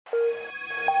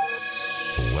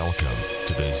Welcome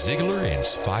to the Ziglar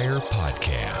Inspire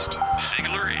Podcast.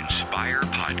 Ziglar Inspire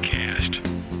Podcast.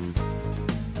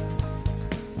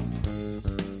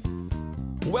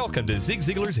 Welcome to Zig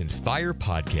Ziglar's Inspire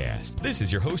Podcast. This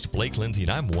is your host, Blake Lindsay,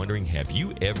 and I'm wondering, have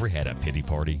you ever had a pity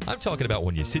party? I'm talking about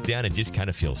when you sit down and just kind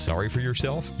of feel sorry for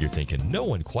yourself. You're thinking no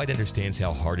one quite understands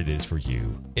how hard it is for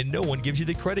you, and no one gives you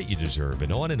the credit you deserve,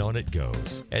 and on it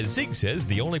goes. As Zig says,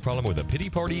 the only problem with a pity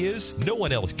party is no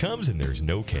one else comes and there's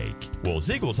no cake. Well,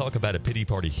 Zig will talk about a pity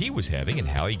party he was having and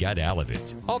how he got out of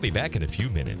it. I'll be back in a few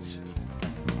minutes.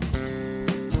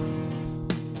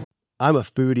 I'm a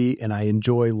foodie and I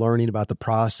enjoy learning about the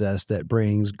process that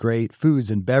brings great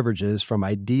foods and beverages from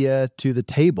idea to the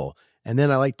table. And then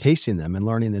I like tasting them and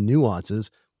learning the nuances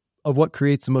of what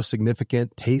creates the most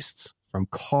significant tastes, from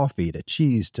coffee to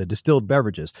cheese to distilled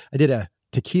beverages. I did a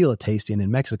tequila tasting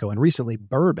in Mexico and recently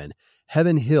bourbon.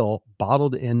 Heaven Hill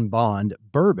Bottled in Bond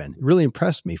bourbon really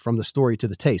impressed me from the story to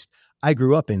the taste. I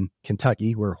grew up in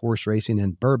Kentucky where horse racing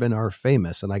and bourbon are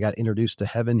famous, and I got introduced to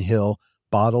Heaven Hill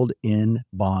Bottled in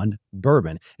Bond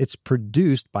bourbon. It's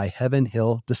produced by Heaven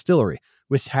Hill Distillery,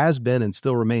 which has been and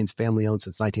still remains family-owned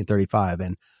since 1935.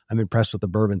 And I'm impressed with the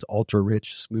bourbon's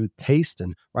ultra-rich, smooth taste.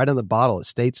 And right on the bottle, it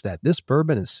states that this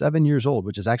bourbon is 7 years old,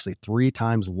 which is actually 3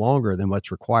 times longer than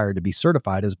what's required to be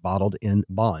certified as Bottled in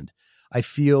Bond. I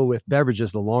feel with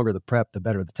beverages, the longer the prep, the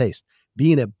better the taste.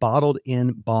 Being a Bottled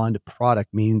in Bond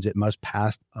product means it must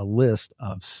pass a list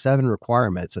of 7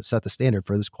 requirements that set the standard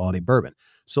for this quality bourbon.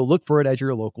 So look for it at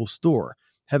your local store.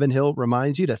 Heaven Hill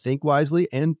reminds you to think wisely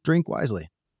and drink wisely.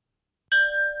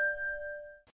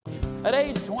 At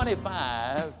age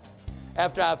 25,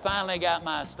 after I finally got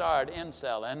my start in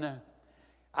selling,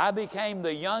 I became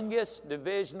the youngest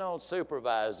divisional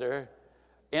supervisor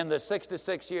in the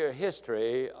 66-year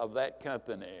history of that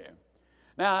company.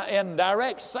 Now, in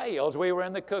direct sales, we were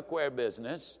in the cookware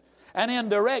business, and in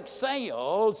direct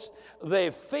sales,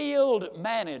 the field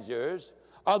managers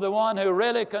are the one who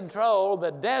really control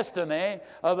the destiny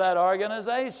of that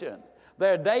organization.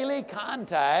 Their daily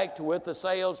contact with the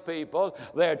salespeople,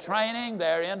 their training,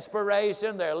 their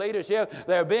inspiration, their leadership,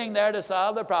 their being there to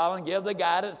solve the problem, give the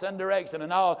guidance and direction,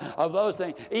 and all of those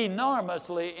things,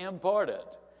 enormously important.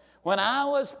 When I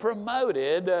was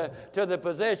promoted to the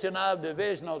position of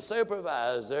divisional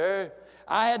supervisor,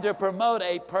 I had to promote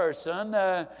a person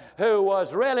who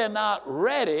was really not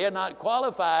ready and not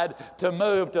qualified to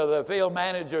move to the field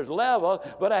manager's level,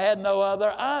 but I had no other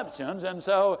options, and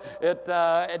so it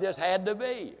just had to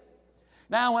be.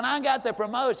 Now, when I got the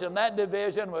promotion, that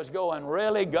division was going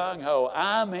really gung-ho.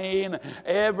 I mean,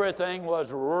 everything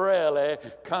was really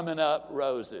coming up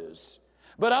roses.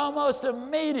 But almost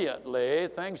immediately,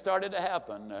 things started to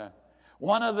happen.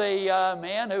 One of the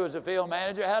men who was a field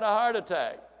manager had a heart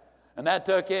attack, and that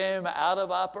took him out of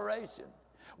operation.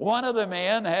 One of the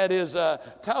men had his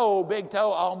big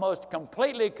toe, almost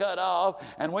completely cut off,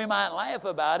 and we might laugh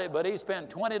about it, but he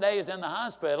spent 20 days in the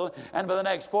hospital, and for the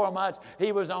next 4 months,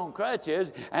 he was on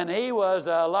crutches, and he was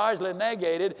largely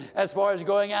negated as far as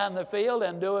going out in the field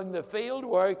and doing the field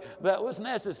work that was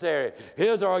necessary.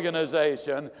 His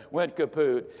organization went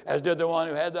kaput, as did the one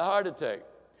who had the heart attack.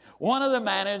 One of the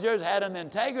managers had an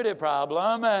integrity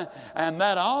problem, and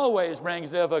that always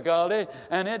brings difficulty,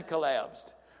 and it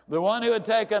collapsed. The one who had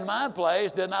taken my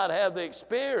place did not have the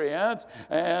experience,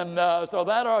 and so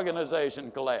that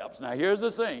organization collapsed. Now, here's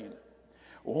the scene.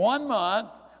 1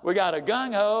 month, we got a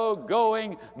gung-ho,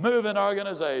 going, moving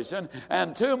organization,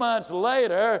 and 2 months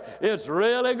later, it's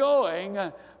really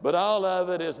going, but all of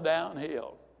it is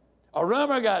downhill. A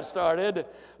rumor got started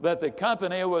that the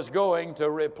company was going to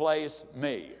replace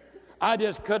me. I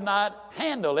just could not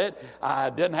handle it. I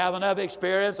didn't have enough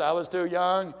experience. I was too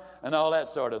young and all that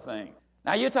sort of thing.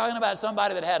 Now, you're talking about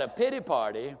somebody that had a pity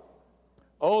party.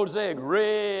 Old Zig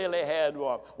really had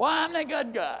one. Well, I'm the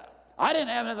good guy. I didn't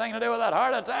have anything to do with that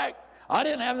heart attack. I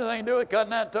didn't have anything to do with cutting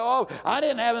that toe off. I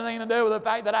didn't have anything to do with the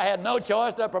fact that I had no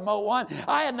choice to promote one.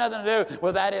 I had nothing to do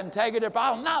with that integrity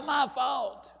problem. Not my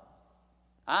fault.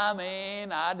 I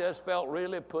mean, I just felt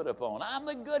really put upon. I'm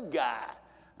the good guy.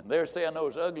 And they're saying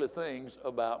those ugly things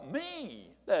about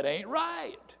me. That ain't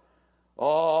right.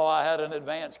 Oh, I had an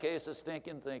advanced case of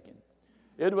stinking thinking.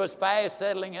 It was fast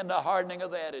settling into hardening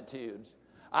of the attitudes.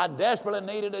 I desperately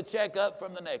needed a checkup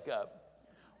from the neck up.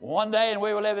 One day, and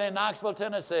we were living in Knoxville,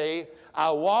 Tennessee, I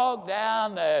walked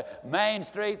down the main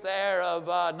street there of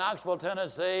Knoxville,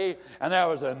 Tennessee, and there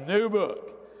was a new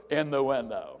book in the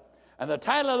window. And the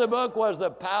title of the book was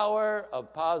The Power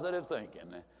of Positive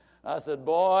Thinking. I said,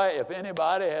 boy, if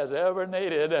anybody has ever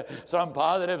needed some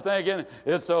positive thinking,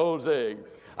 it's old Zig.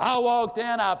 I walked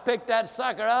in, I picked that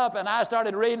sucker up, and I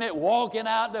started reading it walking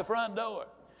out the front door.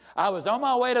 I was on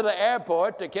my way to the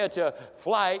airport to catch a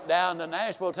flight down to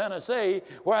Nashville, Tennessee,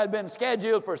 where I'd been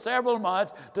scheduled for several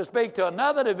months to speak to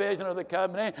another division of the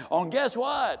company on, guess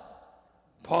what?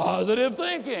 Positive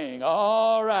thinking.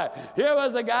 All right. Here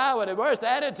was the guy with the worst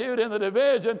attitude in the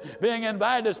division being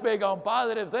invited to speak on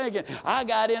positive thinking. I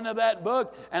got into that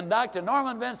book, and Dr.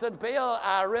 Norman Vincent Peale,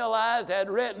 I realized, had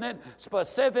written it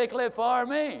specifically for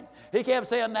me. He kept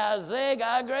saying, now, Zig,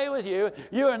 I agree with you.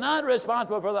 You are not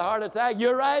responsible for the heart attack.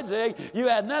 You're right, Zig. You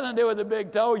had nothing to do with the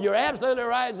big toe. You're absolutely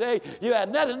right, Zig. You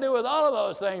had nothing to do with all of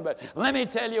those things. But let me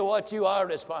tell you what you are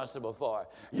responsible for.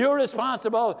 You're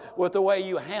responsible with the way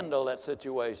you handle that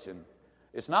situation.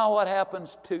 It's not what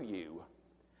happens to you.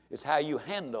 It's how you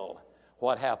handle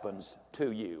what happens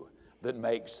to you that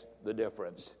makes the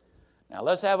difference. Now,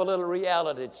 let's have a little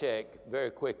reality check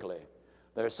very quickly.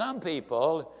 There are some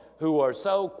people who are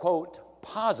so, quote,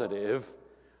 positive,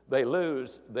 they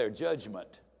lose their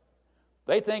judgment.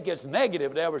 They think it's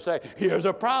negative to ever say, here's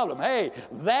a problem. Hey,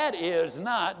 that is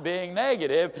not being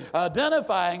negative.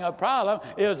 Identifying a problem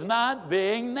is not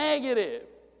being negative.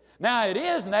 Now, it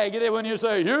is negative when you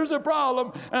say, here's a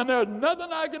problem, and there's nothing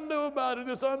I can do about it.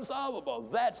 It's unsolvable.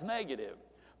 That's negative.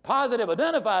 Positive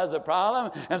identifies the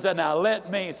problem and said, now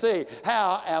let me see,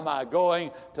 how am I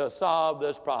going to solve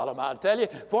this problem? I'll tell you,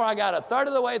 before I got a third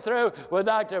of the way through with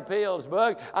Dr. Peale's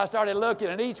book, I started looking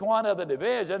at each one of the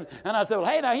divisions, and I said, well,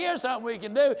 hey, now here's something we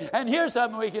can do, and here's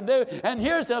something we can do, and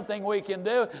here's something we can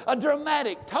do. A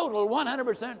dramatic, total,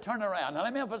 100% turnaround. Now,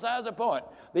 let me emphasize a point.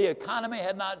 The economy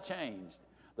had not changed.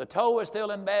 The toe was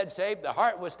still in bad shape. The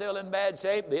heart was still in bad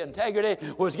shape. The integrity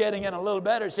was getting in a little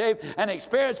better shape. And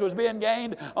experience was being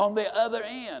gained on the other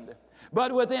end.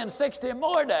 But within 60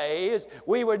 more days,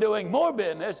 we were doing more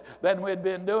business than we'd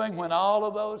been doing when all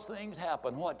of those things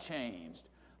happened. What changed?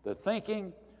 The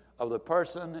thinking of the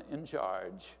person in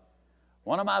charge.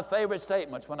 One of my favorite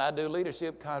statements when I do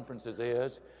leadership conferences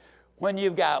is, when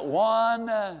you've got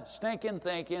one stinking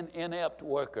thinking, inept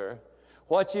worker,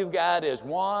 what you've got is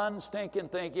one stinking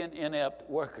thinking, inept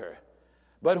worker.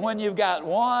 But when you've got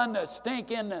one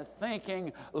stinking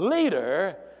thinking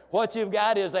leader, what you've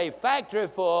got is a factory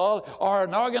full or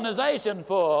an organization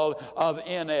full of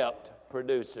inept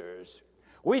producers.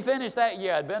 We finished that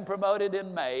year. I'd been promoted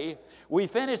in May. We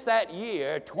finished that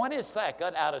year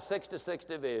 22nd out of 66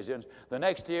 divisions. The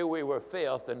next year we were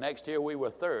 5th. The next year we were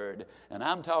 3rd. And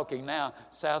I'm talking now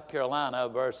South Carolina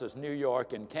versus New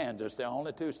York and Kansas, the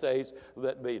only two states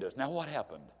that beat us. Now what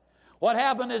happened? What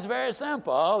happened is very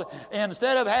simple.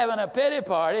 Instead of having a pity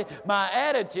party, my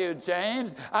attitude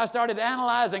changed. I started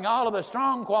analyzing all of the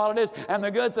strong qualities and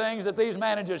the good things that these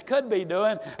managers could be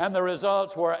doing, and the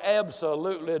results were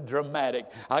absolutely dramatic.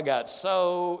 I got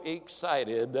so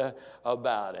excited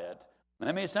about it.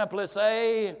 Let me simply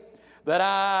say that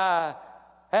I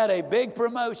had a big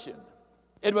promotion.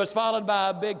 It was followed by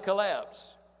a big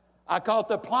collapse. I caught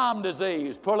the plum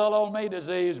disease, poor little old me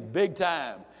disease, big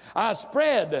time. I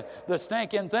spread the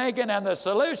stinking thinking, and the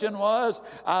solution was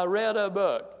I read a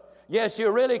book. Yes,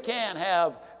 you really can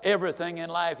have everything in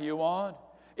life you want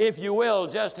if you will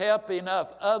just help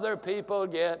enough other people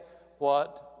get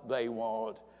what they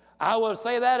want. I will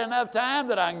say that enough times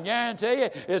that I can guarantee you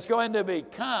it's going to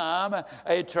become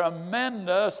a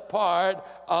tremendous part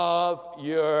of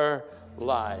your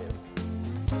life.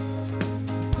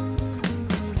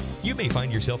 You may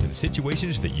find yourself in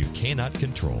situations that you cannot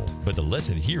control, but the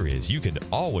lesson here is you can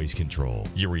always control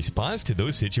your response to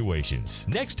those situations.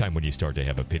 Next time when you start to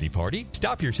have a pity party,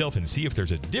 stop yourself and see if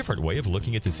there's a different way of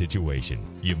looking at the situation.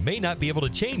 You may not be able to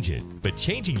change it, but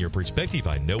changing your perspective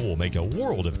I know will make a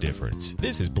world of difference.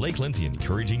 This is Blake Lindsay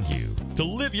encouraging you to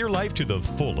live your life to the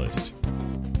fullest.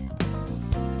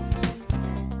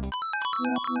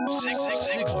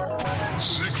 Ziglar.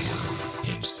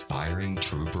 Inspiring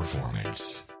true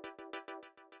performance.